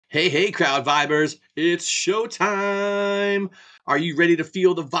Hey, hey, crowd vibers, it's showtime. Are you ready to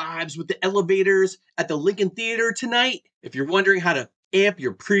feel the vibes with the Elovaters at the Lincoln Theater tonight? If you're wondering how to amp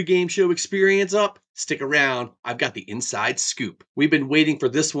your pregame show experience up, stick around. I've got the inside scoop. We've been waiting for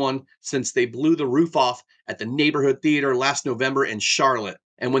this one since they blew the roof off at the neighborhood theater last November in Charlotte.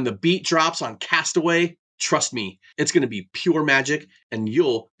 And when the beat drops on Castaway, trust me, it's going to be pure magic and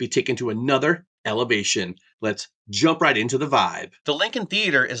you'll be taken to another elevation. Let's jump right into the vibe. The Lincoln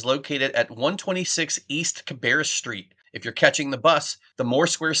Theater is located at 126 East Cabarrus Street. If you're catching the bus, the Moore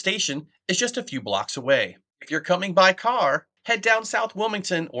Square station is just a few blocks away. If you're coming by car, head down South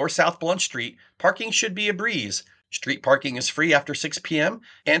Wilmington or South Blunt Street. Parking should be a breeze. Street parking is free after 6 p.m.,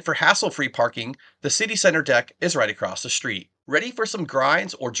 and for hassle-free parking, the City Center deck is right across the street. Ready for some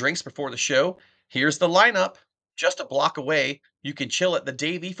grinds or drinks before the show? Here's the lineup. Just a block away, you can chill at the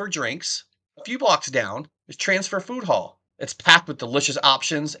Davy for drinks. A few blocks down is Transfer Food Hall. It's packed with delicious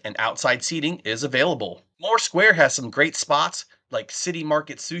options and outside seating is available. Moore Square has some great spots like City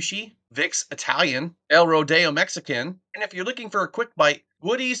Market Sushi, Vic's Italian, El Rodeo Mexican, and if you're looking for a quick bite,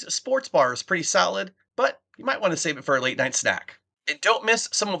 Woody's Sports Bar is pretty solid, but you might want to save it for a late night snack. And don't miss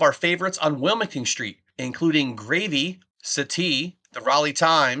some of our favorites on Wilmington Street, including Gravy, Satee, the Raleigh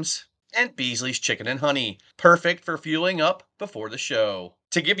Times, and Beasley's Chicken and Honey, perfect for fueling up before the show.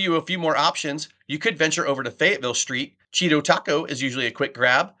 To give you a few more options, you could venture over to Fayetteville Street. Cheeto Taco is usually a quick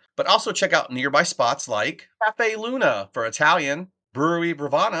grab, but also check out nearby spots like Cafe Luna for Italian, Brewery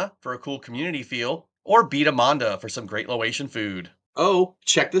Bravana for a cool community feel, or Beta Monda for some great Loation food. Oh,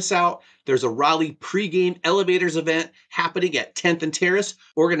 check this out. There's a Raleigh pregame Elevators event happening at 10th and Terrace,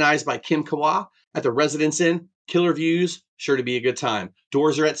 organized by Kim Kawa at the Residence Inn. Killer views, sure to be a good time.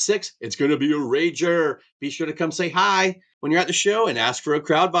 Doors are at 6. It's going to be a rager. Be sure to come say hi when you're at the show and ask for a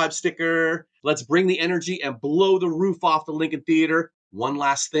crowd vibe sticker. Let's bring the energy and blow the roof off the Lincoln Theater. One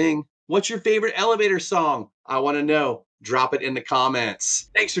last thing. What's your favorite elevator song? I want to know. Drop it in the comments.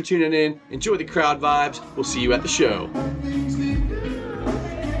 Thanks for tuning in. Enjoy the crowd vibes. We'll see you at the show.